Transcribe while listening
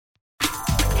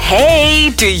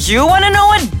Hey, do you want to know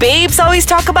what babes always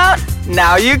talk about?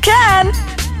 Now you can.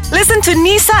 Listen to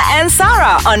Nisa and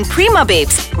Sarah on Prima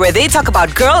Babes, where they talk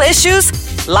about girl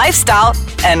issues, lifestyle,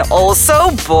 and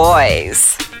also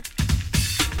boys.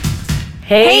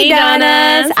 Hey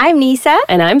Donnas! I'm Nisa.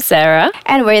 And I'm Sarah.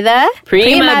 And we're the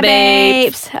Prima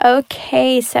Babes.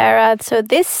 Okay, Sarah. So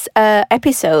this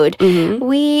episode,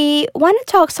 we want to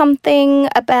talk something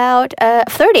about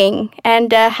flirting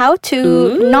and how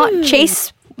to not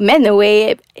chase men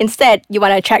away. Instead, you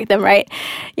want to attract them, right?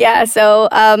 Yeah, so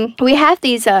we have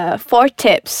these 4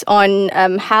 tips on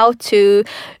how to,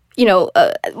 well,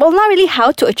 not really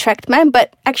how to attract men,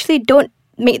 but actually don't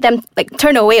make them like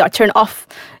turn away or turn off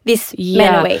these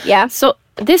men away. Yeah. So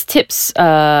these tips,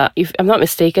 if I'm not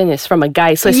mistaken, is from a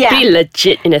guy. So it's pretty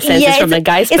legit in a sense. It's from a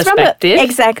guy's perspective.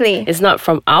 Exactly. It's not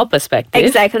from our perspective.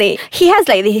 Exactly. He has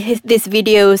like these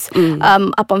videos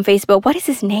up on Facebook. What is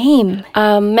his name?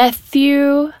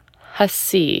 Matthew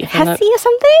Hussey. Hussey or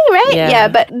something, right? Yeah.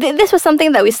 But this was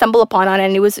something that we stumbled upon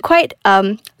and it was quite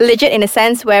legit in a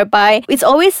sense whereby it's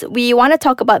always, we want to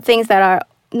talk about things that are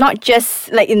not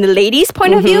just like in the ladies'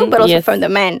 point of view, but also from the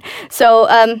men. So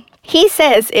he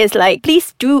says is like,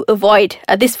 please do avoid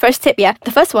this first tip. Yeah,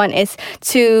 the first one is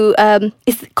to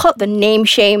it's called the name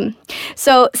shame.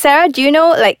 So Sarah, do you know,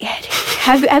 like,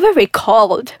 have you ever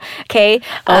recalled a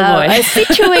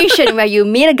situation where you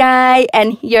meet a guy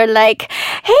and you're like,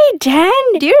 hey Dan,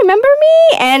 do you remember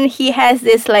me? And he has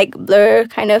this like blur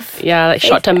kind of like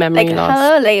short-term memory like, loss.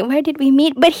 Hello, like where did we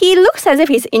meet? But he looks as if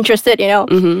he's interested,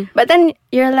 But then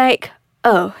you're like,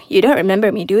 oh, you don't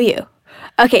remember me, do you?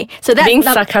 Okay, so that's being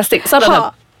sarcastic, sort of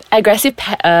a aggressive.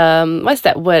 What's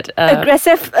that word?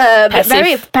 Aggressive,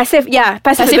 very passive. Yeah,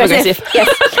 passive aggressive. Yes.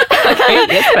 Okay,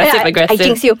 yes, passive aggressive. I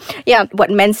jinx you. Yeah, what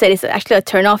men said is actually a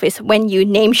turn off is when you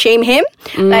name shame him.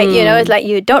 Like, it's like,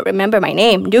 you don't remember my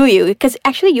name, do you? Because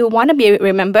actually you want to be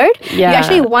remembered. Yeah. You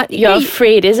actually want. You're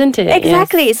afraid, isn't it?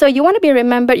 Exactly. Yes. So you want to be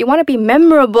remembered. You want to be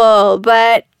memorable,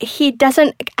 but he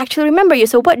doesn't actually remember you.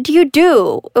 So what do you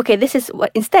do? Okay, this is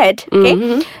what instead.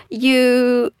 Okay,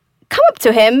 you come up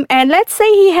to him and let's say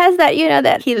he has that,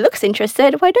 that he looks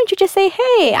interested. Why don't you just say,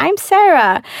 hey, I'm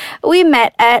Sarah. We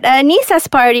met at Nisa's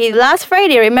party last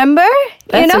Friday, remember?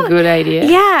 That's a good idea.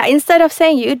 Yeah, instead of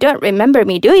saying, you don't remember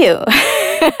me, do you?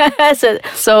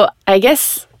 So I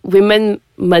guess women,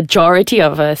 majority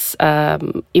of us,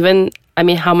 even, I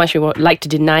mean, how much we would like to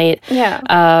deny it. Yeah.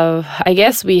 I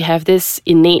guess we have this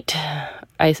innate,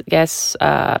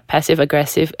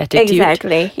 passive-aggressive attitude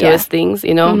towards things,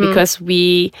 because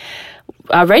we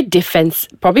are very defensive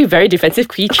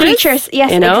creatures.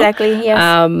 Yes, exactly.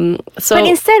 Yes. But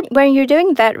instead, when you're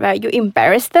doing that, right, you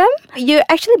embarrass them. You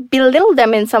actually belittle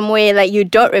them in some way, like, you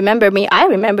don't remember me, I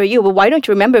remember you, but why don't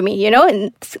you remember me?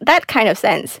 In that kind of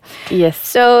sense. Yes.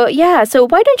 So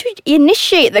why don't you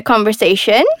initiate the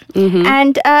conversation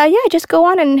and just go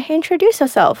on and introduce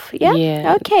yourself. Yeah.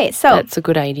 Yeah. Okay. So that's a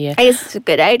good idea. It's a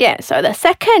good idea. So the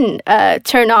second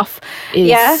turn off,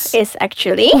 is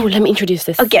actually. Oh, let me introduce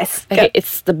this. Oh, yes. Okay.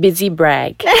 It's the busy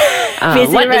brag. Busy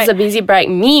what brag. does the busy brag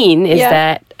mean is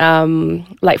that,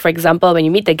 like, for example, when you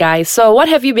meet the guy, so what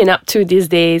have you been up to these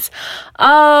days?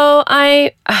 Oh,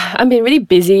 I've been really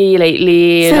busy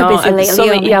lately.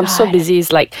 I'm so busy.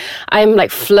 It's like I'm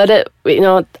like flooded,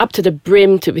 up to the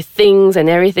brim with things and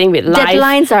everything with life.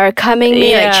 Deadlines are coming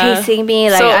me, like chasing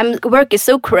me. Like work is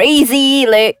so crazy.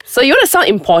 Like, so you want to sound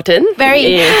important?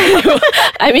 Very.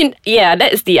 I mean,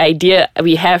 that is the idea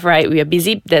we have, right? We are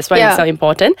busy. That's why we sound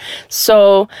important.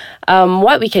 So,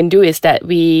 what we can do is that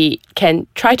we can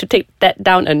try to take that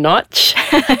down a notch.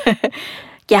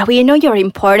 Yeah, we know you're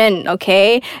important,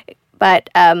 okay? But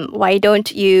why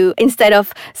don't you, instead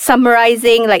of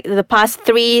summarizing like the past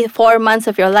 3-4 months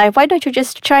of your life, why don't you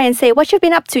just try and say what you've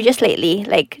been up to just lately?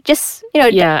 Like, just,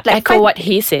 echo what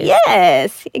he says.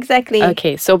 Yes, exactly.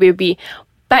 Okay, so we'll be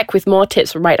back with more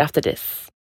tips right after this.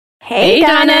 Hey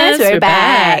Donnas, we're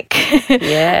back.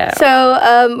 Yeah.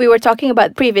 So we were talking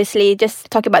about previously,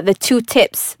 just talking about the 2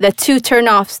 tips, the 2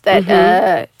 turn-offs that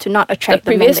to not attract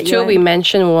the men that you want. The previous 2 we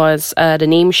mentioned was the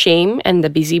name shame and the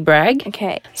busy brag.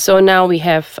 Okay. So now we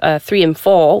have 3 and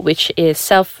 4, which is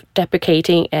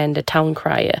self-deprecating and the town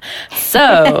crier.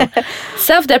 So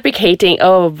self-deprecating,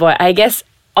 oh boy, I guess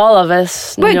all of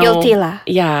us we're guilty lah.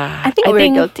 Yeah. I think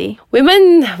we're guilty.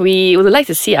 Women, we would like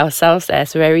to see ourselves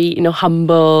as very,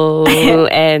 humble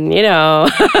and,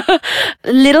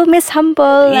 Little Miss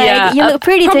Humble, like, you look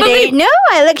pretty today. No,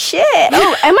 I look shit.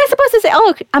 Oh, am I supposed to say,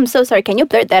 oh, I'm so sorry, can you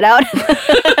blurt that out?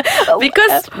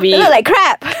 Because we look like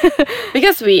crap.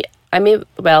 Because we I mean,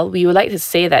 well, we would like to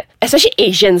say that, especially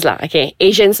Asians lah, okay?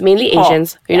 Asians, mainly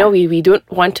Asians, you know, we don't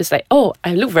want to say, oh,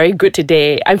 I look very good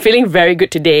today. I'm feeling very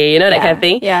good today, you know, that kind of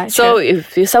thing. Yeah, so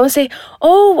if someone say,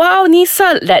 oh, wow,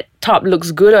 Nisa, that top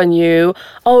looks good on you.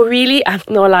 Oh, really?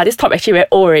 No lah, this top actually very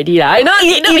old already lah. You know,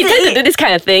 we tend to do this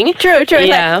kind of thing. True.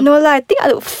 Yeah. Like, no lah, I think I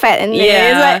look fat in this.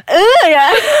 It's like,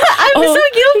 yeah. I'm so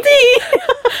guilty.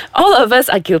 All of us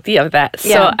are guilty of that.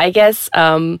 So I guess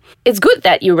it's good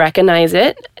that you recognize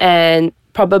it and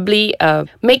probably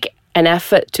make an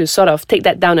effort to sort of take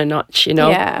that down a notch, you know.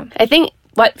 Yeah. I think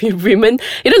what we women,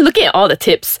 you know, looking at all the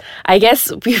tips, I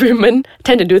guess we women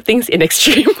tend to do things in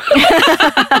extreme.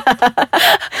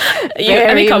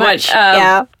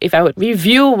 If I would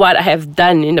review what I have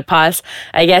done in the past,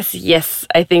 I guess, yes,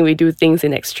 I think we do things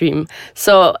in extreme.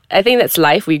 So I think that's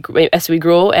life. As we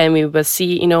grow and we will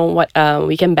see, you know, what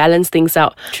we can balance things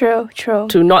out. True.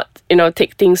 To not, you know,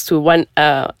 take things to one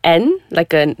end,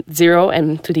 like a 0,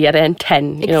 and to the other end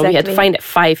 10. You know, we have to find that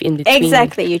 5 in between.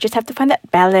 Exactly. You just have to find that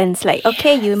balance. Like,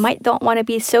 okay, you might not want to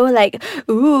be so like,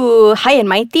 ooh, high and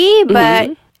mighty,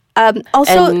 but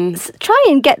also try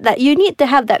and get that. You need to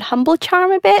have that humble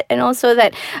charm a bit, and also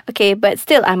that, okay, but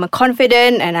still I'm a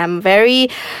confident and I'm very,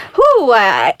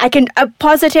 I can, a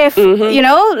positive, you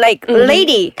know, like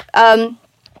lady.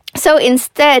 So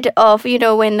instead of, you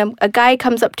know, when a guy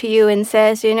comes up to you and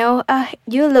says, you know,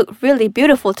 you look really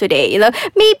beautiful today, you know,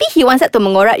 maybe he wants that to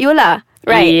mengorak you lah.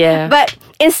 Right. Yeah. But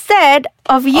instead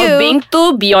of you being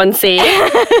too Beyonce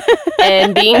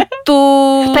and being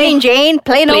too plain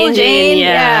old Jane.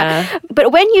 Yeah.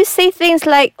 But when you say things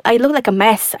like, I look like a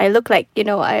mess, I look like, you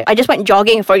know, I just went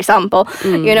jogging, for example,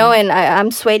 you know, and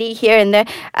I'm sweaty here and there,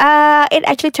 it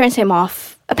actually turns him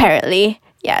off, apparently.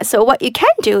 Yeah, so what you can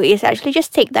do is actually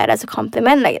just take that as a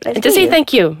compliment. Like, just say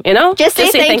thank you, you know? Just say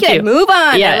thank you and move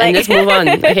on. Yeah, and just move on.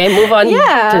 Okay, move on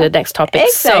to the next topic.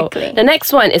 Exactly. So, the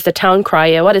next one is the town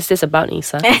crier. What is this about,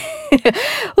 Nisa?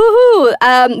 Woohoo!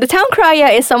 The town crier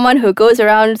is someone who goes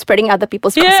around spreading other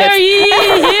people's gossip. Hear ye!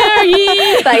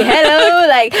 Like, hello,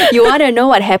 like, you want to know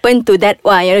what happened to that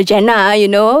one, you know, Jenna, you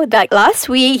know, like last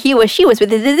week, she was with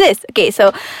this. Okay,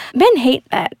 so men hate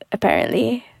that,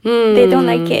 apparently. They don't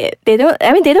like it. They don't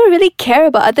really care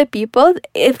about other people.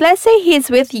 If, let's say,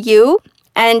 he's with you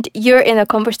and you're in a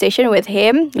conversation with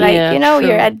him, like, you know,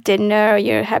 you're at dinner,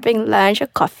 you're having lunch or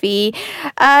coffee,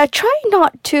 try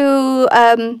not to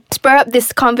spur up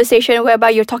this conversation whereby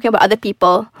you're talking about other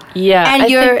people. Yeah. And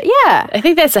I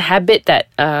think that's a habit that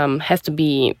has to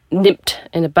be nipped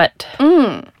in the butt.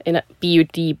 In a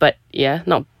B-U-T, but, yeah,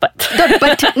 not butt. Not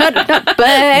butt.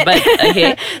 But,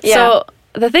 okay. Yeah. So,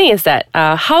 the thing is that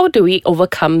how do we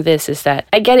overcome this is that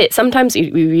I get it. Sometimes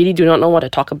we really do not know what to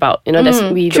talk about. You know,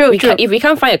 true. If we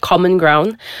can't find a common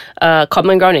ground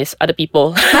is other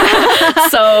people.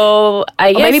 So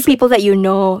I guess maybe people that you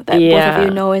know, that both of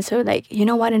you know, and so like, you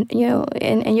know what, and you know,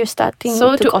 and you're starting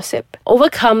to gossip.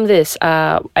 Overcome this,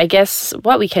 I guess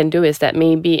what we can do is that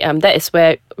maybe that is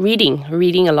where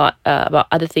reading a lot about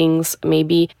other things.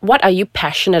 Maybe what are you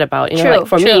passionate about? You know, like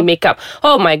for me, makeup.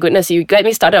 Oh my goodness, you get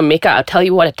me started on makeup. I'll tell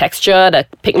you what the texture, the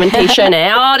pigmentation,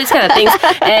 and all these kind of things.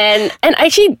 And I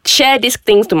actually share these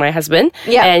things to my husband.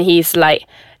 Yeah. And he's like,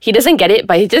 he doesn't get it,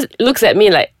 but he just looks at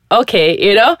me like, okay,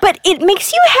 you know. But it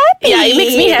makes you happy. Yeah, it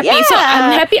makes me happy. Yeah. So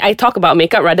I'm happy I talk about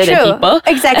makeup rather than people.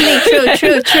 Exactly.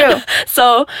 True.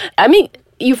 So, I mean,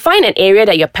 you find an area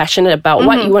that you're passionate about,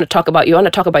 what you want to talk about. You want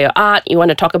to talk about your art. You want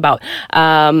to talk about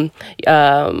things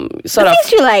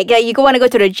you like. Yeah, you want to go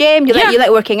to the gym. You like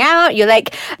working out. You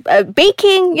like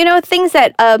baking. You know, things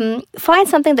that find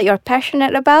something that you're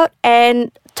passionate about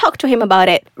and talk to him about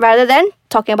it rather than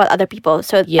talking about other people.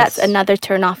 So that's another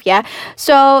turn off. Yeah.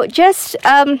 So just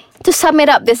to sum it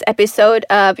up, this episode,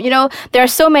 you know, there are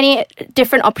so many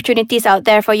different opportunities out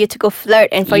there for you to go flirt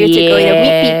and for you to go, you know,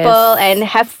 meet people and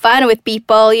have fun with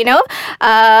people. You know,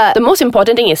 the most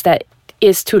important thing is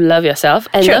to love yourself,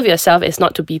 and love yourself is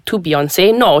not to be too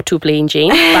Beyonce nor too plain Jane,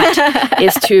 but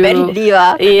is to very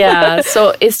diva. Yeah,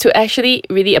 so it's to actually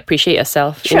really appreciate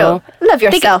yourself. True. You know? Love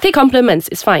yourself. Take compliments.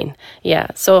 It's fine. Yeah.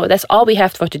 So that's all we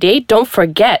have for today. Don't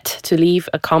forget to leave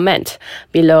a comment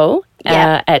below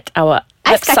at our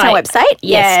website.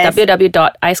 Yes,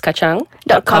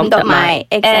 www.aiskacang.com.my.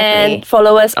 Exactly. And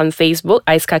follow us on Facebook,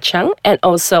 Ais Kacang, and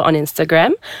also on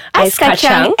Instagram, Ais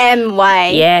Kacang MY.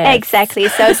 Yes. Exactly.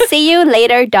 So see you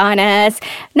later, Donnas.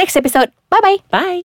 Next episode. Bye-bye. Bye.